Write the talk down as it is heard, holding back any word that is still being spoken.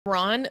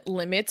Iran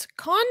limits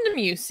condom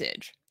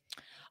usage.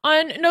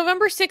 On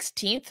November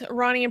 16th,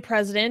 Iranian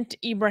President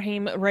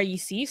Ibrahim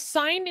Raisi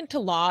signed into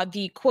law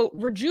the, quote,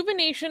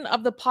 Rejuvenation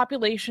of the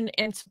Population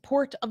and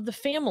Support of the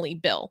Family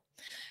bill,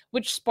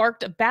 which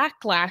sparked a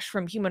backlash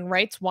from human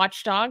rights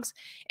watchdogs,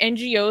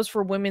 NGOs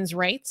for women's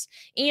rights,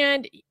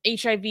 and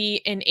HIV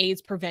and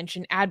AIDS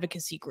prevention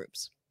advocacy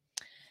groups.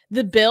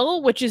 The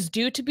bill, which is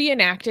due to be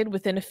enacted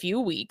within a few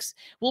weeks,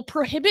 will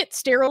prohibit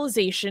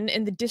sterilization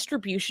and the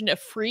distribution of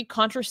free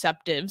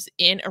contraceptives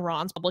in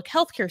Iran's public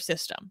healthcare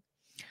system.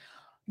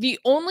 The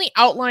only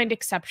outlined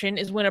exception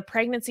is when a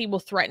pregnancy will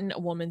threaten a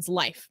woman's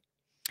life.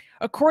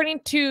 According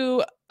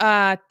to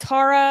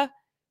Tara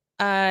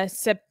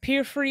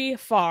Sepehri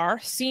Far,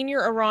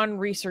 senior Iran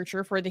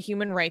researcher for the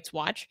Human Rights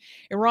Watch,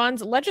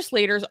 Iran's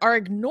legislators are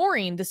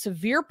ignoring the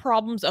severe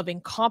problems of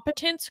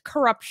incompetence,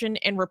 corruption,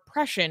 and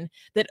repression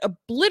that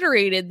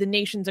obliterated the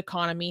nation's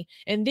economy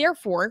and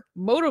therefore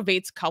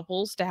motivates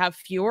couples to have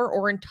fewer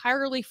or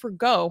entirely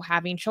forgo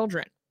having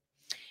children.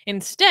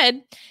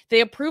 Instead,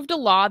 they approved a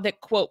law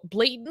that, quote,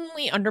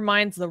 blatantly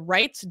undermines the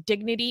rights,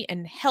 dignity,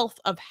 and health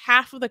of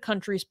half of the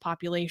country's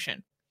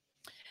population.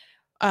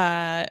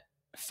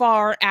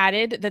 Far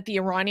added that the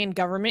Iranian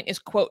government is,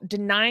 quote,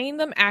 denying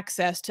them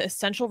access to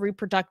essential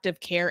reproductive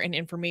care and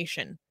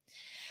information.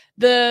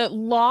 The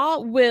law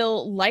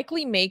will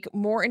likely make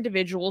more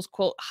individuals,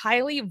 quote,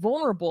 highly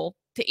vulnerable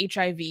to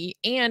HIV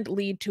and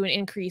lead to an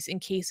increase in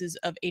cases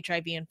of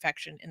HIV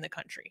infection in the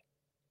country.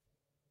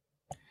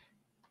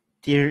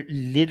 They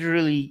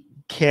literally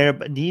care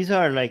about, these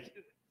are like,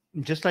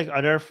 just like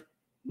other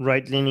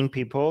right-leaning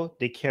people,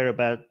 they care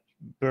about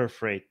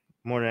birth rate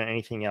more than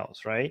anything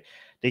else, right?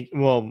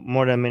 Well,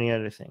 more than many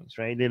other things,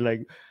 right? They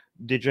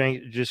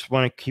just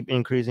want to keep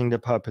increasing the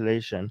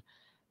population,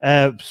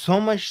 so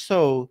much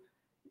so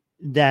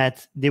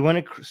that they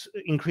want to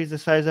increase the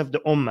size of the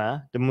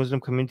ummah, the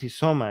Muslim community,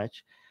 so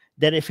much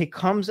that if it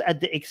comes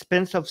at the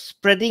expense of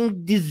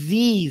spreading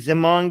disease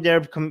among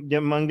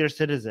their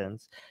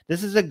citizens,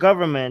 this is a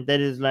government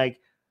that is like,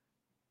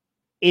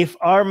 if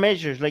our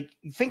measures, like,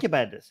 think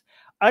about this,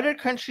 other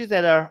countries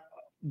that are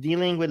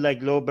dealing with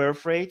like low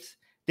birth rates,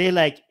 they're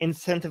like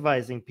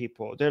incentivizing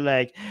people. They're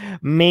like,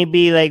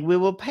 maybe like, we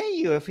will pay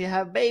you if you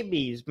have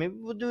babies. Maybe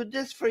we'll do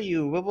this for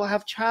you. We will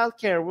have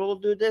childcare. We'll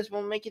do this.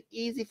 We'll make it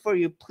easy for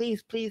you.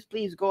 Please, please,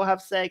 please go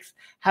have sex.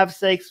 Have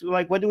sex.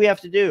 Like, what do we have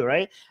to do,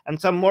 right? And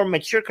some more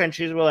mature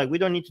countries were like, we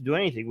don't need to do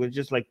anything. We're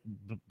just like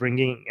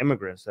bringing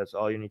immigrants. That's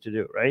all you need to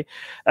do, right?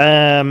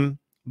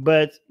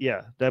 But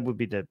yeah, that would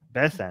be the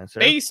best answer.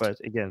 But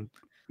again,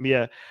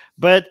 yeah,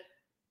 but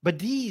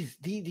these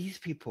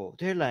people,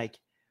 they're like,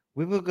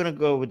 we were going to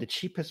go with the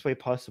cheapest way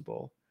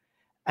possible.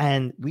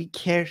 And we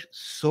care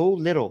so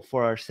little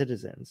for our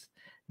citizens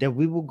that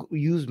we will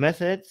use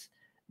methods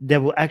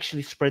that will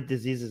actually spread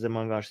diseases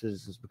among our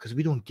citizens because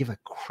we don't give a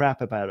crap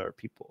about our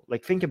people.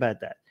 Like, think about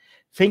that.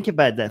 Think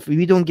about that.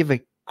 We don't give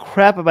a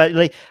crap about,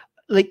 like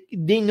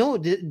they know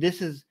this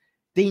is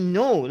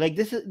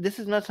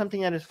not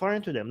something that is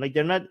foreign to them. Like,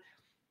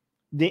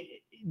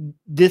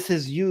 this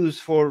is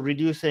used for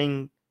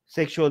reducing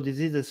sexual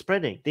diseases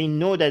spreading. They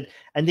know that,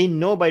 and they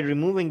know by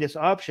removing this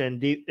option,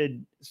 the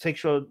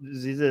sexual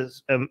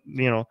diseases,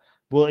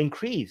 will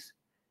increase.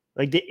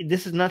 Like,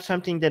 this is not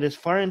something that is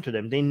foreign to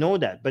them. They know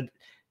that, but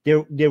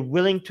they're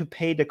willing to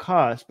pay the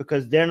cost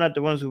because they're not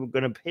the ones who are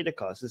going to pay the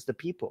cost. It's the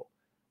people.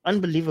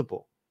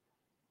 Unbelievable.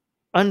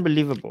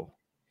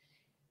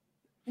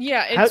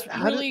 Yeah, it's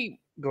really.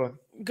 Go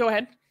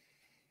ahead.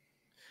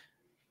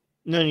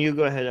 No, you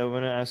go ahead. I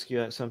want to ask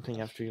you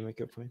something after you make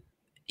your point.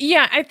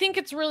 Yeah, I think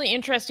it's really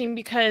interesting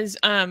because,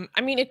 I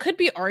mean, it could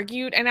be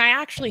argued, and I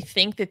actually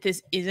think that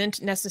this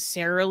isn't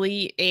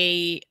necessarily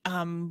a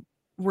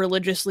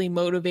religiously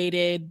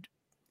motivated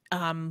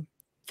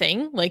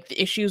thing. Like, the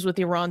issues with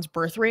Iran's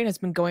birth rate has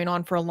been going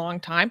on for a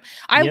long time.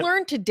 I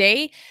learned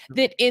today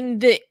that in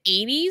the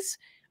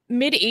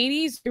mid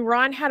 80s,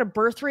 Iran had a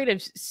birth rate of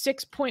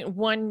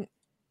 6.1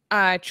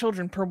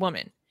 children per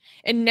woman.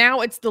 And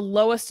now it's the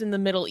lowest in the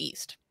Middle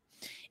East.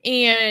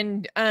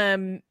 And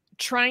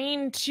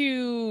trying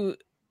to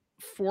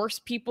force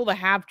people to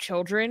have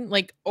children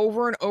like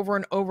over and over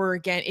and over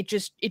again, it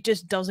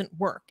just doesn't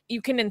work.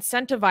 You can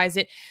incentivize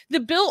it. The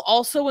bill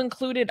also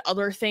included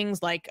other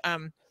things like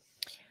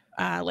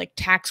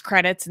tax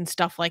credits and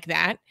stuff like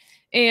that.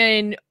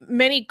 And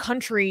many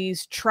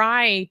countries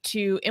try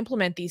to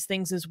implement these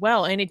things as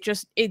well. And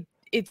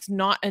it's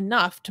not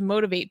enough to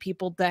motivate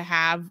people to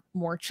have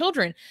more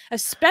children,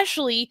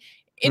 especially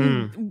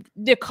in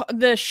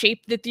the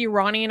shape that the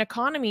Iranian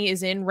economy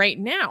is in right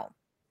now.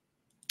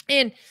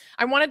 And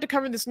I wanted to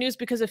cover this news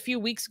because a few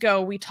weeks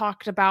ago we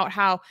talked about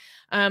how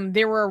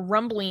there were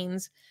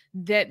rumblings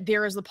that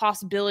there is the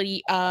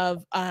possibility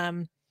of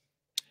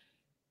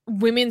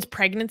women's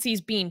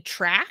pregnancies being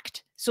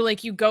tracked. So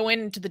like, you go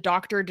into the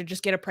doctor to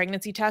just get a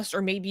pregnancy test,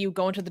 or maybe you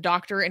go into the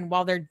doctor and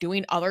while they're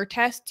doing other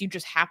tests, you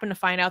just happen to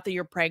find out that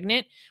you're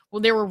pregnant.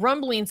 Well, there were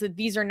rumblings that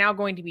these are now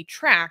going to be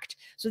tracked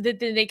so that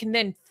they can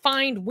then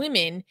find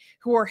women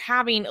who are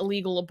having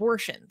illegal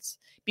abortions.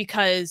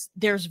 because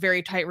there's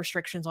very tight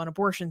restrictions on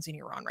abortions in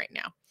Iran right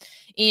now.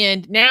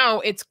 And now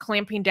it's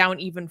clamping down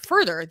even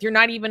further. They're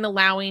not even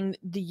allowing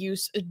the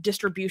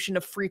distribution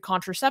of free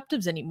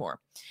contraceptives anymore.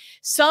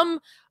 Some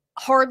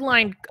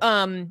hardliners,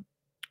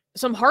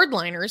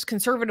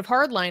 conservative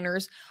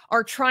hardliners,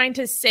 are trying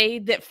to say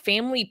that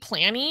family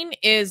planning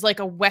is like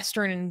a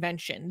Western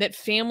invention, that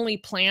family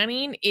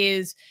planning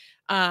is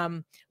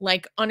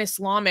like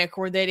un-Islamic,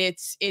 or that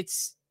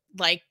it's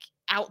like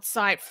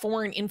outside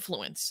foreign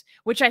influence,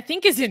 which I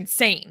think is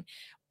insane.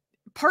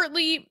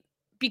 Partly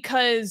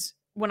because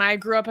when I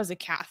grew up as a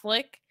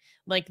Catholic,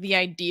 like the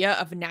idea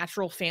of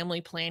natural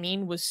family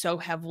planning was so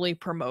heavily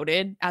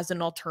promoted as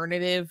an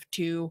alternative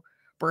to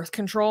birth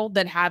control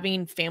that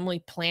having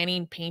family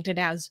planning painted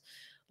as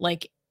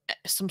like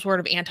some sort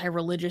of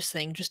anti-religious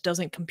thing just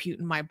doesn't compute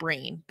in my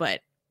brain.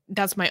 But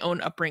that's my own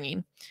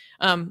upbringing.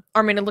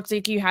 Armin, it looks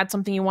like you had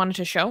something you wanted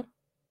to show.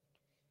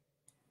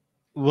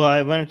 Well,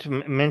 I wanted to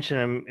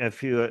mention a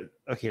few.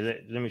 Okay,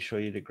 let me show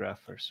you the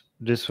graph first.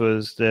 This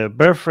was the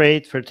birth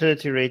rate,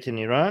 fertility rate in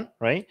Iran,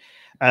 right?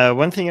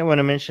 One thing I want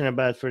to mention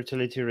about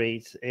fertility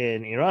rates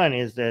in Iran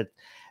is that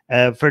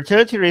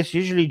fertility rates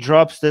usually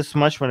drops this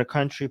much when a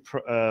country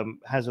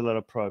has a lot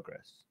of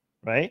progress,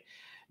 right?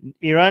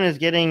 Iran is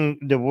getting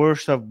the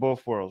worst of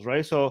both worlds,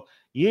 right? So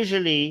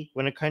usually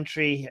when a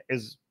country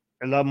is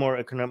a lot more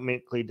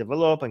economically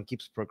developed and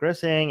keeps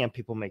progressing, and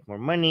people make more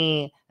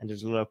money, and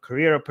there's a lot of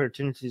career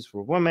opportunities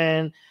for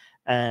women,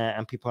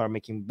 and people are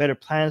making better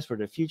plans for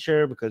the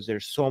future because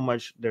there's so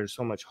much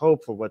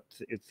hope for what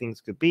things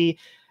could be.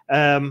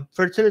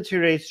 Fertility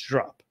rates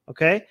drop.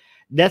 Okay,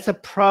 that's a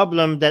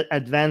problem that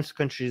advanced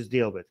countries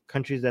deal with.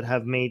 Countries that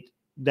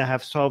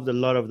have solved a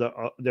lot of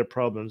their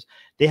problems,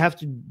 they have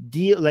to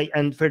deal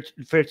and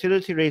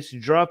fertility rates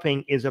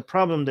dropping is a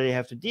problem that they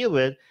have to deal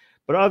with.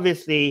 But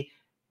obviously,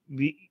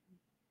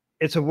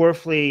 it's a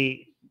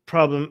worthy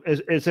problem.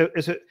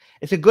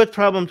 It's a good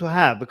problem to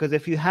have, because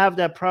if you have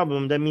that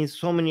problem, that means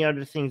so many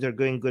other things are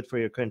going good for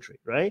your country,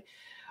 right?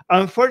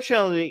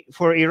 Unfortunately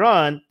for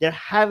Iran, they're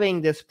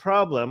having this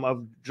problem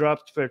of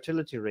dropped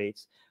fertility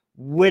rates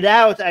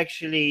without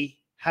actually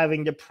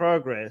having the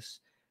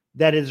progress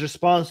that is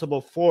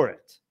responsible for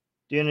it.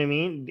 Do you know what I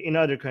mean? In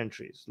other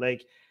countries,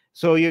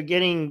 so you're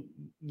getting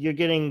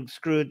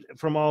screwed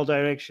from all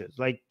directions.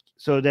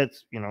 So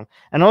that's,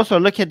 and also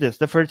look at this.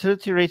 The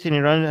fertility rate in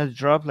Iran has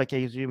dropped, like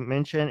as you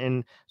mentioned.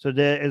 And so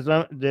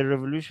the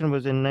revolution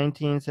was in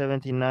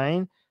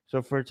 1979.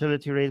 So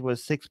fertility rate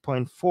was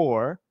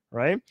 6.4,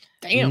 right?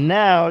 Damn.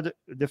 Now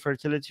the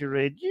fertility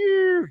rate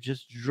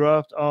just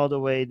dropped all the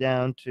way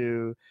down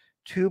to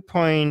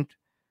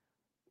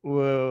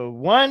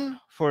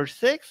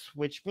 2.146,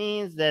 which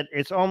means that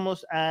it's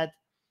almost at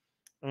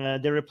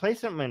the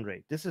replacement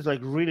rate. This is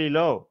really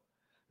low.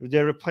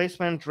 The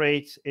replacement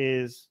rate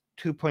is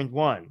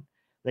 2.1.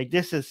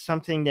 This is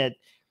something that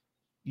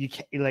you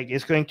can,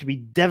 it's going to be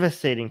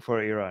devastating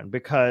for Iran,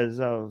 because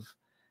of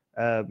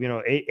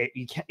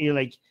you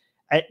can't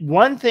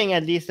one thing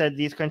at least that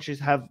these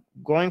countries have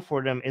going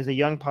for them is a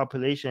young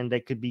population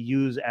that could be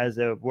used as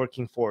a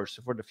working force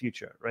for the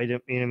future, right? You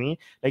know what I mean?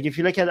 If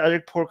you look at other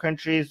poor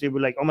countries, they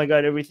were oh my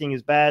god, everything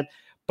is bad,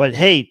 but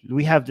hey,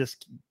 we have this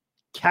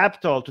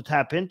capital to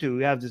tap into.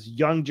 We have this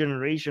young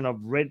generation of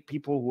red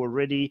people who are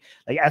ready.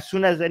 As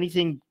soon as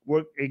anything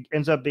it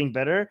ends up being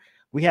better,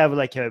 we have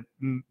a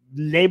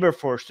labor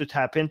force to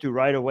tap into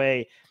right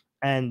away,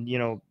 and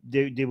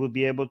they will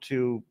be able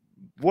to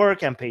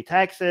work and pay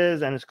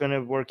taxes, and it's going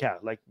to work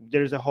out.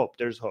 There's hope.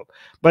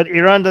 But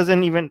Iran is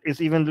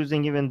even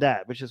losing even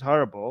that, which is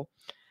horrible.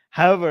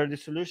 However, the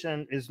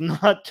solution is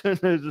not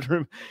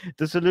to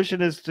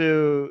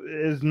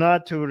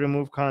not to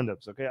remove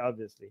condoms. Okay,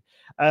 obviously.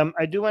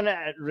 I do want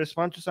to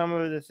respond to some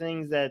of the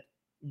things that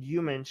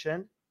you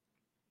mentioned.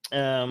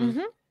 But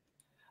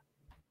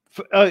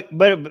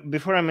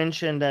before I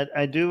mention that,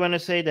 I do want to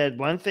say that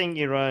one thing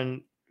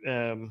Iran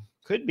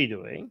could be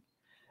doing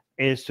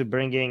is to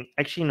bringing.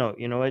 Actually, no.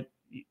 You know what?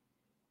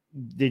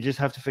 They just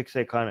have to fix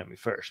the economy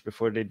first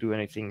before they do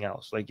anything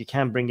else. You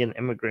can't bring in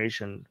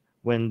immigration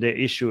when the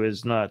issue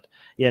is not.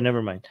 Yeah,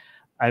 never mind.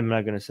 I'm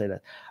not going to say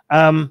that.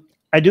 I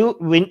do.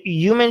 When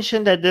you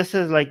mentioned that this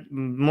is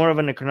more of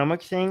an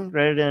economic thing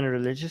rather than a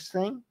religious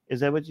thing, is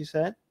that what you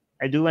said?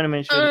 I do want to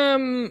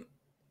mention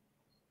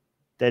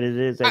that it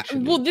is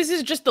actually. Well, this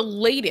is just the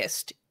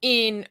latest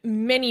in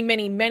many,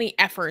 many, many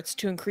efforts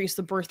to increase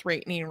the birth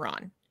rate in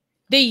Iran.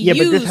 They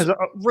use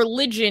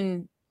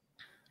religion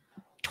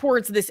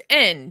towards this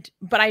end,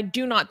 but I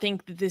do not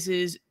think that this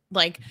is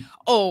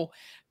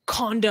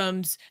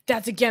condoms,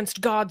 that's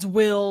against God's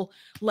will.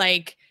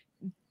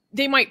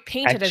 They might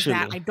paint it as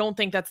that. I don't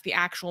think that's the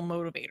actual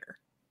motivator.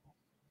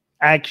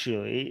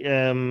 Actually,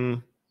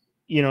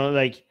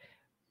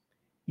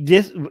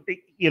 this,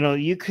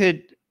 you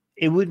could,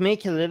 it would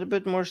make a little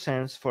bit more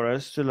sense for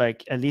us to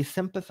at least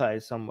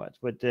sympathize somewhat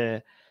with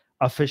the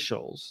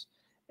officials.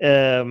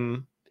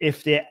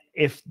 If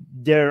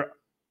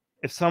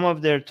some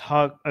of their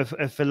talk,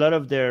 if a lot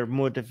of their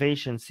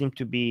motivations seem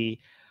to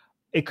be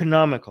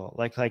economical,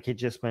 like I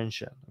just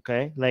mentioned,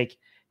 okay,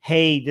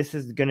 hey, this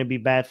is going to be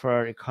bad for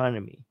our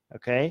economy,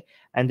 okay,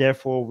 and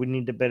therefore we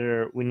need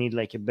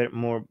like a bit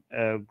more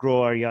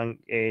grow our young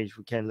age.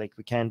 We can't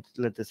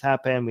let this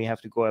happen. We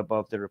have to go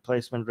above the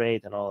replacement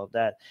rate and all of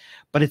that.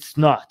 But it's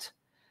not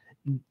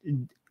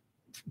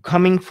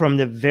coming from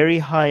the very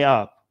high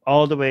up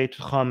all the way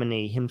to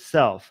Khamenei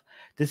himself.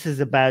 This is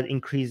about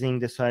increasing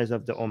the size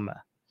of the ummah.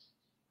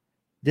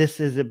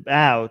 This is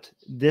about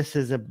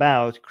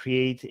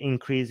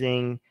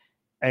increasing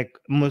a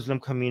Muslim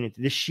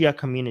community, the Shia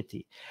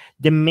community.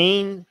 The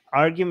main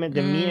argument,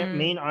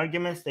 main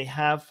arguments they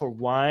have for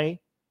why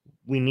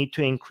we need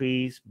to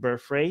increase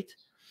birth rate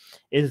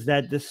is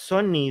that the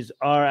Sunnis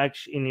are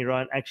actually in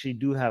Iran actually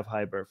do have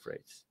high birth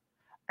rates,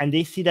 and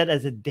they see that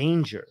as a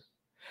danger.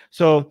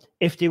 So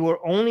if they were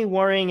only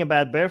worrying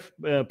about birth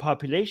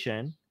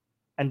population,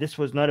 and this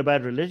was not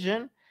about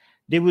religion,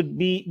 they would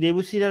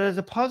see that as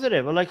a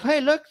positive. Or like, hey,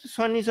 look,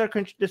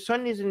 the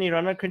Sunnis in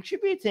Iran are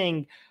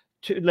contributing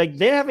to, like,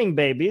 they're having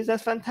babies.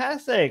 That's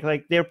fantastic.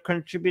 Like, they're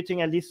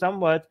contributing at least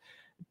somewhat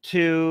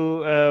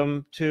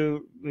to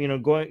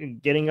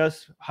getting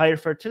us higher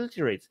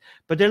fertility rates.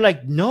 But they're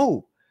like,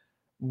 no,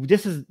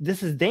 this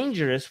is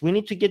dangerous. We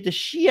need to get the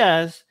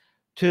Shias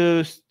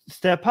to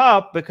step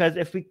up, because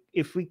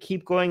if we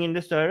keep going in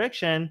this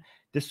direction,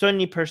 the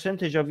Sunni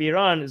percentage of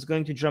Iran is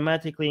going to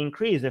dramatically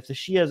increase. If the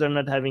Shias are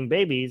not having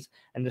babies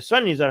and the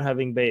Sunnis are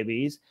having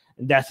babies,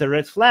 that's a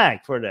red flag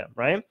for them,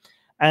 right?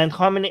 And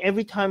Khamenei,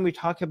 every time we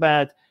talk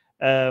about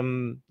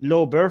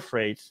low birth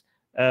rates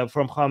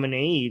from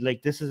Khamenei,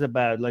 like, this is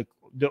about like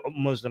the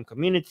Muslim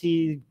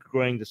community,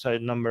 growing the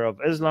number of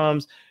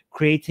Islams,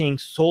 creating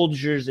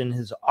soldiers in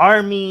his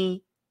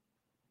army.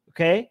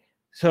 Okay,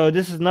 so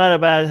this is not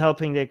about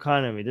helping the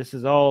economy. This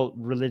is all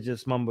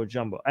religious mumbo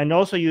jumbo. And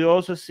also, you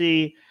also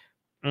see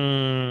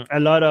a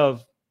lot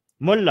of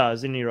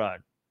mullahs in Iran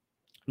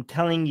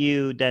telling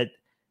you that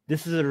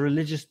this is a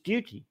religious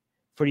duty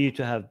for you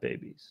to have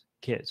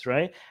kids,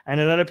 right? And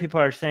a lot of people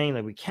are saying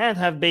that we can't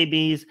have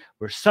babies,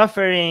 we're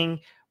suffering,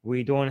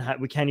 we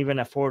can't even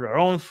afford our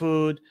own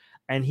food.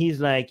 And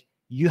he's like,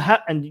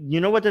 and you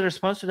know what the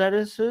response to that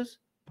is?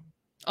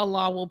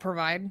 Allah will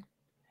provide.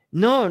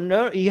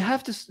 No, you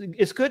have to.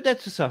 It's good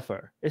that to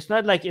suffer. It's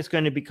not like it's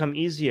going to become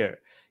easier.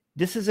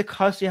 This is a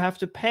cost you have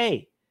to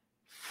pay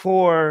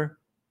for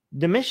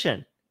the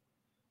mission,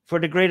 for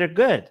the greater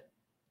good.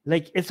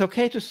 Like, it's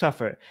okay to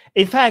suffer.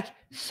 In fact,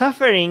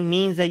 suffering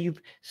means that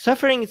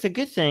suffering is a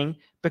good thing,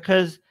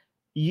 because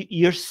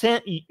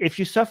if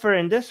you suffer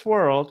in this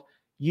world,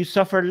 you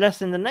suffer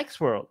less in the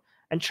next world.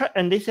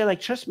 And they say,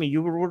 like, trust me,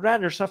 you would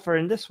rather suffer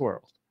in this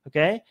world.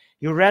 Okay,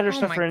 you'd rather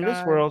suffer in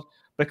this world,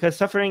 because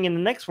suffering in the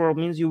next world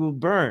means you will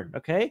burn.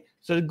 Okay,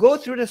 so go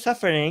through the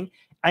suffering.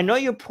 I know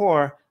you're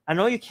poor. I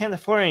know you can't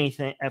afford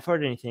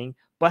anything,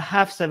 but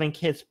have 7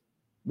 kids,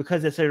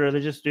 because it's a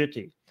religious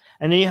duty.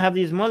 And then you have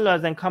these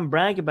mullahs and come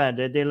brag about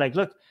it. They're like,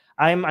 look,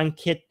 I'm on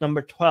kid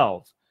number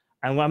 12,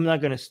 and I'm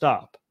not going to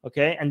stop.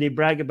 Okay, and they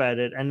brag about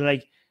it, and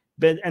like,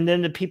 and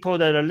then the people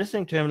that are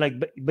listening to him, like,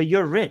 but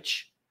you're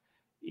rich.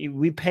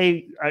 We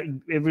pay.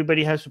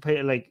 Everybody has to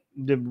pay. Like,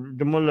 the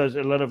mullahs,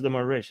 a lot of them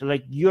are rich. They're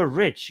like, you're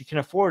rich, you can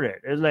afford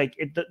it. It's like,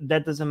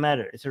 that doesn't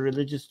matter. It's a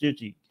religious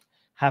duty.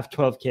 Have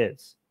 12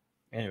 kids.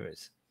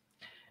 Anyways,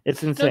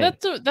 it's insane.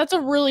 So that's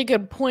a really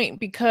good point,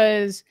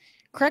 because,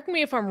 correct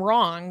me if I'm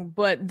wrong,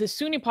 but the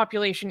Sunni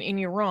population in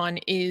Iran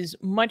is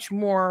much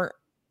more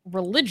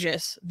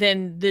religious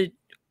than the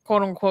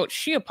quote unquote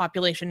Shia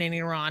population in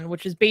Iran,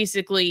 which is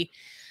basically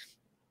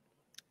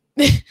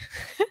the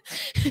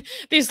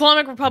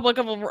Islamic Republic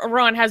of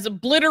Iran has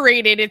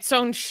obliterated its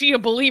own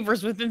Shia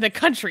believers within the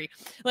country.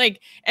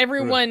 Like,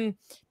 everyone,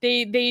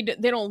 they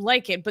don't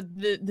like it, but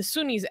the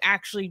Sunnis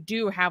actually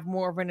do have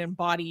more of an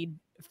embodied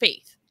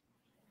faith.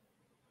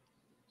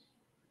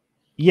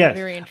 Yes.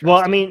 Very interesting.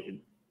 Well, I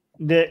mean,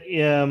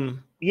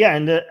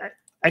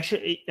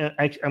 actually,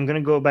 I'm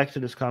gonna go back to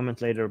this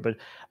comment later, but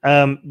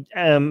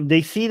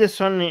they see the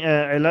Sunni,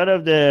 a lot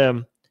of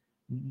the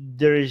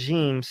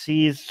regime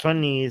sees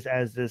Sunnis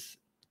as this,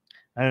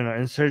 I don't know,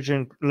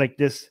 insurgent, like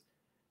this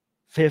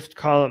fifth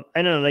column.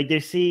 I don't know, like, they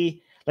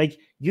see, like,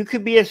 you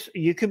could be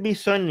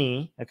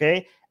Sunni,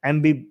 okay,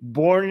 and be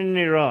born in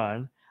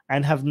Iran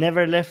and have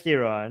never left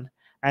Iran,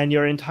 and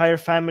your entire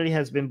family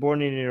has been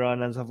born in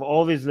Iran and have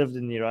always lived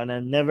in Iran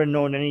and never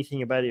known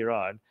anything about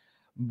Iran,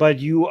 but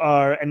you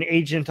are an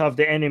agent of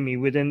the enemy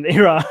within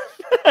Iran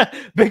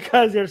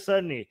because you're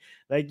Sunni.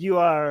 Like, you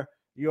are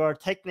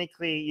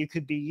technically, you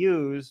could be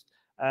used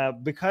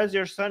because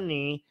you're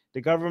Sunni.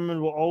 The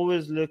government will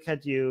always look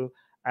at you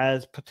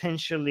as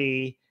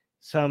potentially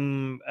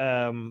some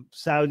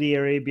Saudi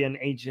Arabian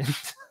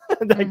agent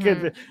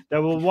that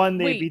will one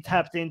day be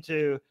tapped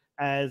into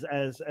as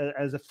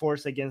a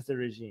force against the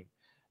regime.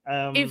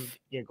 Go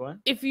on.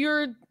 If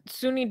you're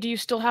Sunni, do you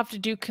still have to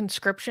do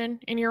conscription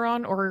in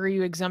Iran, or are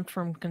you exempt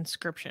from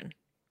conscription?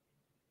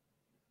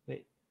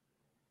 Wait.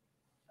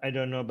 I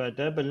don't know about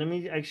that, but let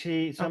me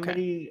actually.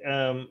 Somebody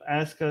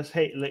ask us.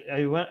 Hey, like,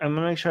 I'm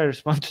gonna make sure I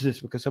respond to this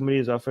because somebody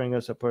is offering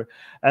us support.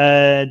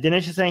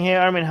 Dinesh is saying, "Hey,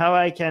 Armin,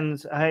 how can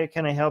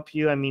I help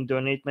you? I mean,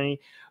 donate money.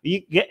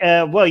 You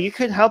well, you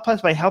could help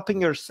us by helping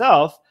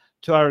yourself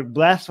to our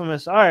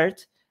blasphemous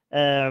art.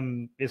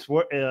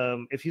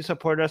 If you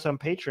support us on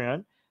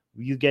Patreon,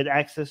 you get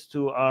access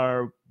to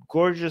our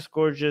gorgeous,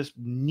 gorgeous,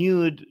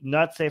 nude,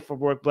 not safe for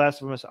work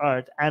blasphemous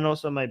art, and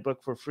also my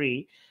book for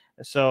free."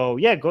 So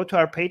yeah, go to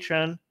our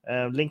Patreon,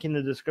 link in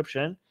the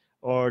description,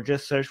 or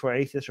just search for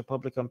Atheist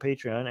Republic on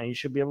Patreon, and you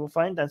should be able to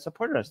find and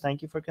support us.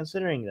 Thank you for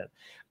considering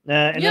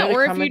that. Yeah,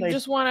 or if you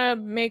just want to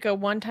make a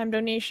one-time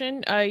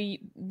donation,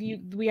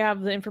 we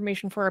have the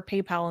information for our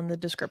PayPal in the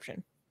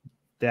description.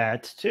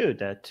 That too.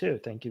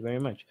 Thank you very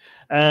much.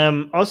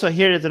 Also,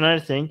 here is another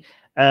thing.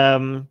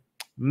 Megyu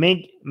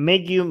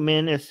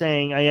Min is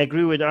saying, I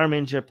agree with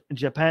Armin.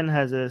 Japan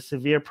has a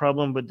severe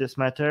problem with this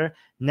matter.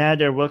 Now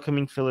they're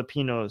welcoming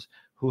Filipinos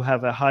who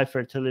have a high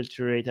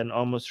fertility rate and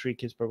almost 3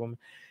 kids per woman.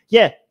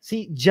 Yeah,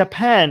 see,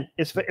 Japan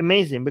is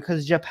amazing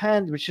because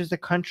Japan, which is the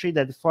country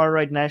that the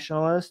far-right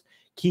nationalists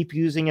keep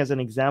using as an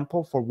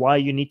example for why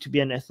you need to be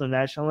an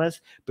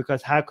ethno-nationalist,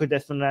 because how could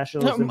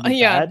ethno-nationalism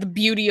be bad? The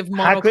beauty of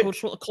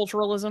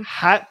monoculturalism.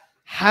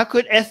 How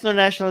could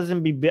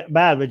ethno-nationalism be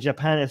bad, but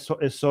Japan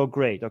is so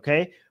great?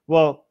 Okay,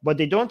 well, what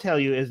they don't tell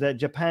you is that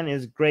Japan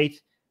is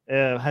great,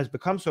 has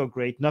become so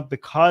great not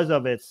because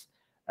of its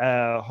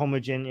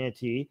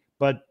homogeneity,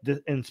 but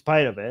in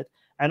spite of it.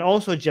 And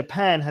also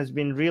Japan has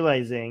been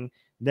realizing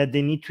that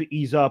they need to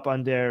ease up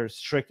on their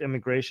strict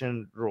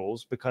immigration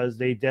rules because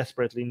they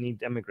desperately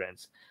need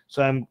immigrants.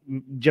 So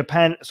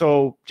Japan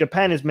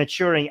is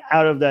maturing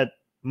out of that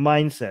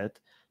mindset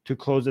to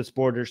close its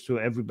borders to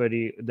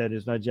everybody that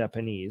is not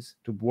Japanese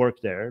to work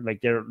there.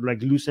 Like they're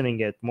like loosening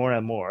it more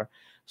and more.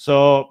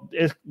 So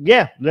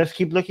let's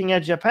keep looking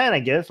at Japan, I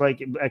guess,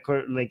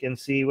 and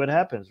see what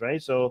happens,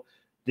 right? So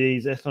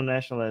these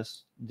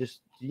ethno-nationalists they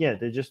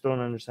just don't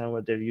understand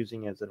what they're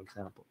using as an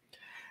example.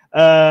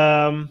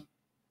 Yeah,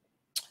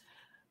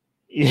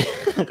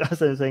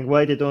 I'm saying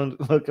why they don't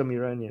welcome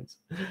Iranians.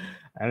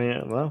 I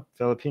mean, well,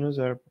 Filipinos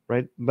are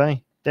right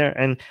by there,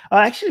 and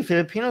actually,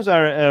 Filipinos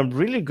are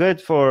really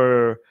good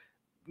for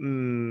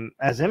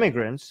as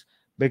immigrants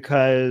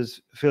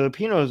because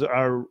Filipinos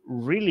are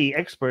really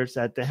experts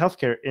at the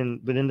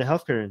within the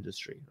healthcare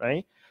industry,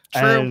 right?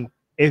 True. And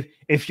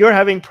if you're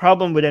having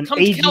problem with an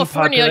aging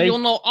California, you'll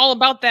know all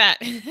about that.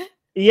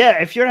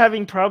 Yeah, if you're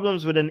having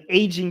problems with an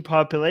aging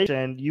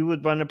population, you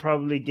would want to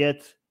probably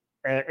get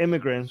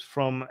immigrants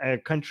from a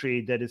country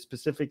that is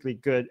specifically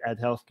good at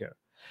healthcare.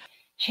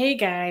 Hey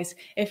guys,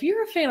 if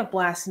you're a fan of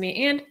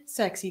blasphemy and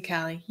sexy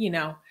Callie,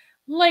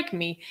 like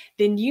me,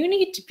 then you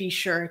need to be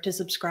sure to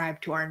subscribe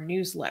to our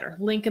newsletter,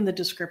 link in the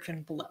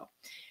description below.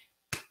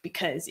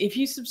 Because if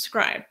you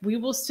subscribe, we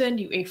will send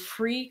you a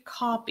free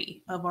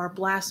copy of our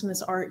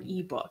blasphemous art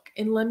ebook.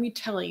 And let me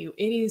tell you,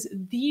 it is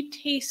the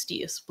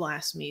tastiest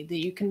blasphemy that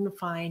you can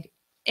find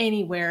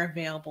anywhere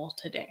available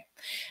today.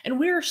 And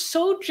we are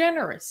so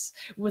generous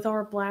with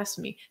our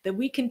blasphemy that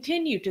we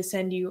continue to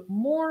send you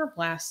more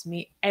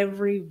blasphemy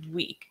every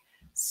week.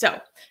 So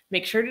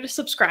make sure to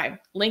subscribe,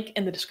 link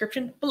in the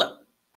description below.